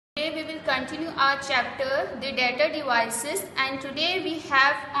continue our chapter, the data devices, and today we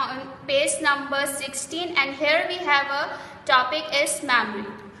have on page number 16, and here we have a topic is memory.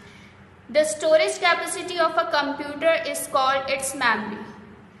 The storage capacity of a computer is called its memory.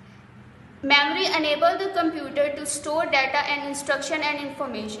 Memory enable the computer to store data and instruction and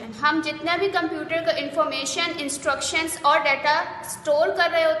information. हम जितना भी computer का information, instructions और data store कर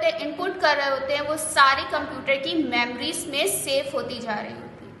रहे होते हैं, input कर रहे होते हैं, वो सारी कंप्यूटर की मेमोरीज में सेव होती जा रही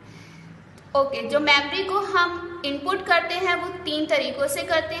होती है। ओके, जो मेमोरी को हम इनपुट करते हैं वो तीन तरीकों से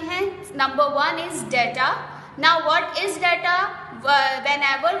करते हैं। Number one is data. Now what is data?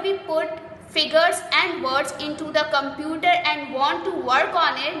 Whenever we put figures and words into the computer and want to work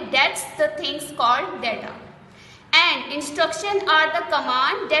on it, that's the things called data. And instruction are the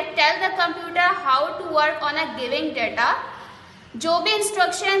command that tell the computer how to work on a given data. जो भी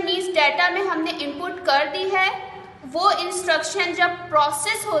instruction means data में हमने input कर दी है, वो instruction जब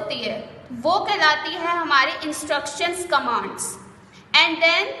process होती है वो कहलाती है हमारे instructions commands. And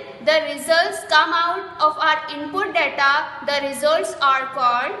then the results come out of our input data. The results are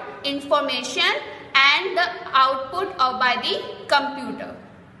called information and the output by the computer.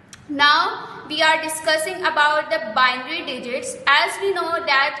 Now we are discussing about the binary digits. As we know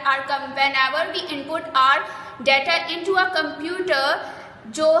that whenever we input our data into a computer,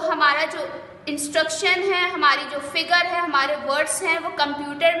 जो हमारा जो instruction है, हमारी जो figure है, हमारे words हैं, वो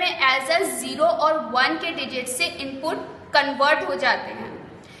कंप्यूटर में एज अ 0 और 1 के डिजिट से इनपुट कन्वर्ट हो जाते हैं।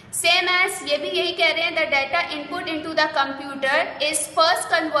 सेम एज ये भी यही कह रहे हैं, the data input into the computer is first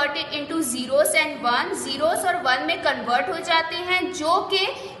converted into zeros and one. Zeros और 1 में कन्वर्ट हो जाते हैं, जो कि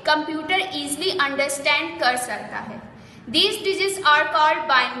कंप्यूटर इजीली अंडरस्टैंड कर सकता है। These digits are called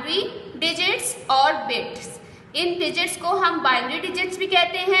binary digits और बिट्स। इन डिजिट्स को हम बाइनरी डिजिट्स भी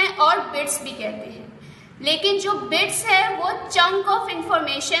कहते हैं और बिट्स भी कहते हैं। लेकिन जो बिट्स है वो चंक ऑफ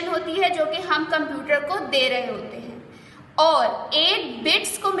इंफॉर्मेशन होती है जो कि हम कंप्यूटर को दे रहे होते हैं, और 8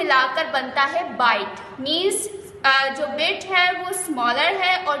 बिट्स को मिलाकर बनता है बाइट। मीन्स जो बिट है वो स्मॉलर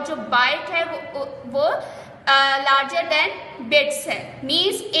है और जो बाइट है वो लार्जर देन बिट्स है।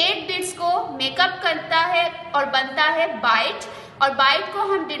 मीन्स 8 बिट्स को मेकअप करता है और बनता है बाइट, और बाइट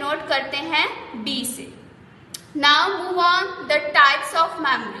को हम डिनोट करते हैं B से। Now move on the types of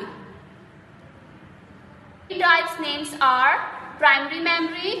memory. Types names are primary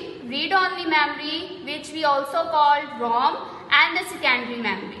memory, read-only memory, which we also call ROM, and the secondary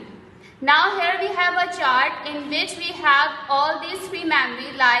memory. Now here we have a chart in which we have all these three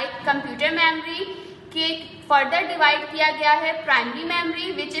memory like computer memory के further divide किया गया है primary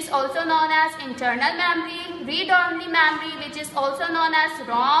memory, which is also known as internal memory, read-only memory, which is also known as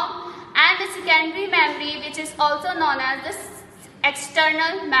ROM, and the secondary memory, which is also known as the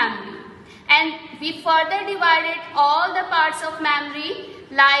external memory. And we further divided all the parts of memory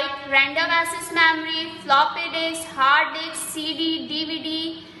like random access memory, floppy disk, hard disk, CD, DVD,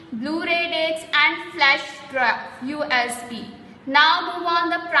 Blu-ray disc, and flash drive USB. Now move on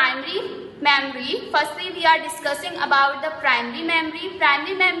the primary memory. Firstly, we are discussing about the primary memory.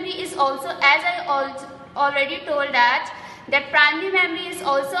 Primary memory is also, as I already told that primary memory is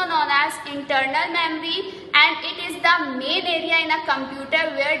also known as internal memory, and it is the main area in a computer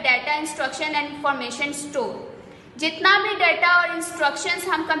where data, instruction and information store. जितना भी data और instructions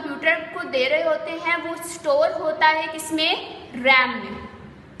हम computer को दे रहे होते हैं वो store होता है किसमें? रैम में।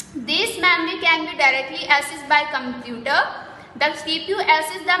 This memory can be directly accessed by computer. The CPU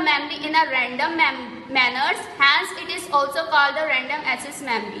accesses the memory in a random manner, hence it is also called the random access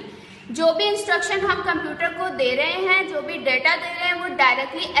memory. जो भी इंस्ट्रक्शन हम कंप्यूटर को दे रहे हैं, जो भी डेटा दे रहे हैं, वो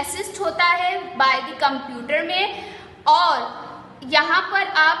डायरेक्टली असिस्ट होता है बाय द कंप्यूटर में, और यहाँ पर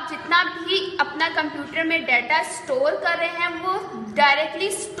आप जितना भी अपना कंप्यूटर में डाटा स्टोर कर रहे हैं वो डायरेक्टली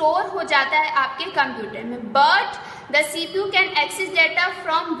स्टोर हो जाता है आपके कंप्यूटर में। But the CPU can access data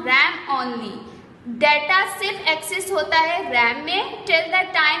from RAM only. Data सिर्फ एक्सेस होता है रैम में till the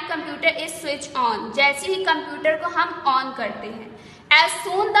time computer is switch on. जैसे ही कंप्यूटर को हम ऑन करते हैं, as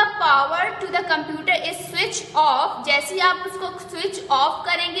soon the power to the computer is switch off, जैसे आप उसको स्विच ऑफ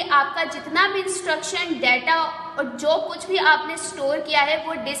करेंगे आपका जितना भी इंस्ट्रक्शन, डाटा और जो कुछ भी आपने स्टोर किया है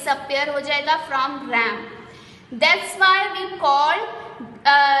वो डिसअपियर हो जाएगा from RAM. That's why we call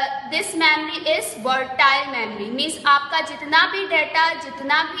this memory is वर्टाइल memory. Means आपका जितना भी डाटा,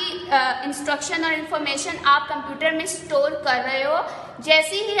 जितना भी इंस्ट्रक्शन और इंफॉर्मेशन आप कंप्यूटर में स्टोर कर रहे हो,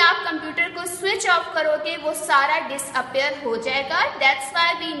 जैसे ही आप कंप्यूटर को स्विच ऑफ करोगे वो सारा डिसअपियर हो जाएगा। That's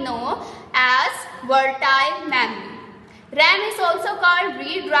why we know as वर्टाइल memory. RAM is also called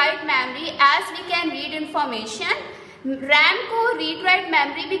read write memory as we can read information. RAM को रीड राइट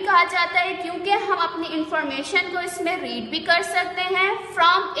मेमोरी भी कहा जाता है क्योंकि हम अपनी इंफॉर्मेशन को इसमें रीड भी कर सकते हैं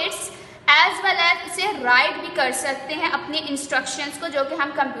फ्रॉम इट्स राइट भी कर सकते हैं अपने इंस्ट्रक्शंस को जो कि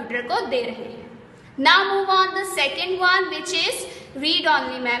हम कंप्यूटर को दे रहे हैं। Now move on the second one which is read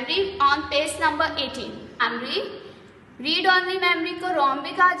only memory on page number 18। Memory, read only memory को रोम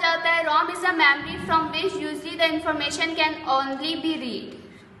भी कहा जाता है। रोम is a memory from which usually the information can only B read.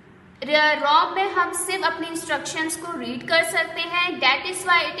 रोम में हम सिर्फ अपनी इंस्ट्रक्शंस को रीड कर सकते हैं, that is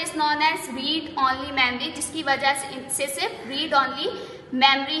why it is known as read only memory, जिसकी वजह से इसे सिर्फ रीड ओनली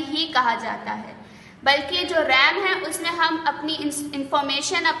मेमोरी ही कहा जाता है। बल्कि जो रैम है उसमें हम अपनी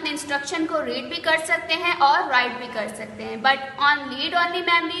इंफॉर्मेशन, अपने इंस्ट्रक्शन को रीड भी कर सकते हैं और राइट भी कर सकते हैं, but on read only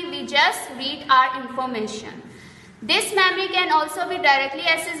memory we just read our information. This memory can also be directly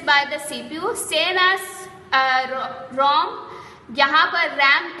accessed by the CPU same as रोम। यहाँ पर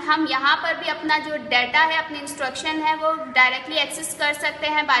रैम, हम यहाँ पर भी अपना जो डाटा है, अपनी इंस्ट्रक्शन है, वो डायरेक्टली एक्सेस कर सकते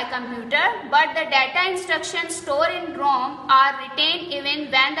हैं bye computer, but the data instruction store in Rome are retain even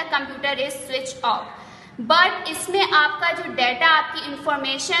when the computer is switch off. But इसमें आपका जो डाटा, आपकी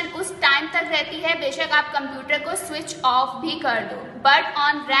इंफॉर्मेशन उस टाइम तक रहती है, बेशक आप कंप्यूटर को स्विच ऑफ भी कर दो। बट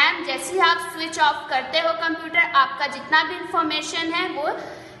ऑन रैम जैसे ही आप स्विच ऑफ करते हो कंप्यूटर, आपका जितना भी इंफॉर्मेशन है वो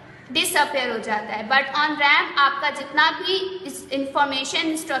डिसअपेयर हो जाता है। बट ऑन रैम आपका जितना भी इंफॉर्मेशन,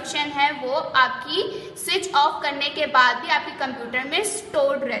 इंस्ट्रक्शन है, वो आपकी स्विच ऑफ करने के बाद भी आपके कंप्यूटर में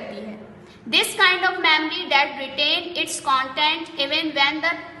स्टोर्ड रहती है। This kind of memory that retain it's content even when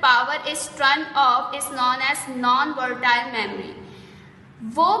the power is turn off is known as non volatile memory.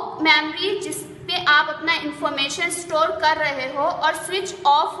 वो मेमोरी जिसपे आप अपना इंफॉर्मेशन स्टोर कर रहे हो और स्विच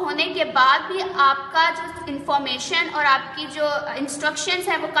ऑफ होने के बाद भी आपका जो इंफॉर्मेशन और आपकी जो इंस्ट्रक्शंस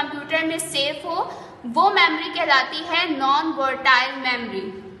है वो कंप्यूटर में सेव हो, वो मेमोरी कहलाती है non volatile memory.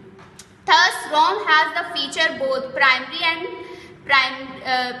 Thus Rome has the feature both primary and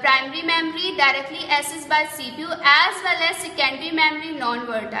primary memory directly accessed by CPU as well as secondary memory non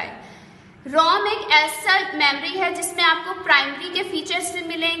volatile। रोम एक ऐसा मेमोरी है जिसमें आपको प्राइमरी के फीचर्स भी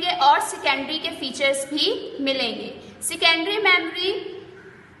मिलेंगे और सेकेंडरी के फीचर्स भी मिलेंगे। Secondary memory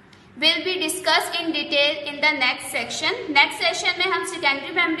will be discuss in detail in the next section. Next session में हम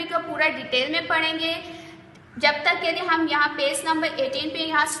सेकेंडरी मेमोरी को पूरा डिटेल में पढ़ेंगे। जब तक के लिए हम यहाँ पेज नंबर 18 पे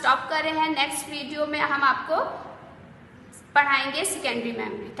यहाँ स्टॉप कर रहे हैं। नेक्स्ट वीडियो में हम आपको पढ़ाएंगे सेकेंडरी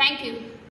मेमोरी। Thank you.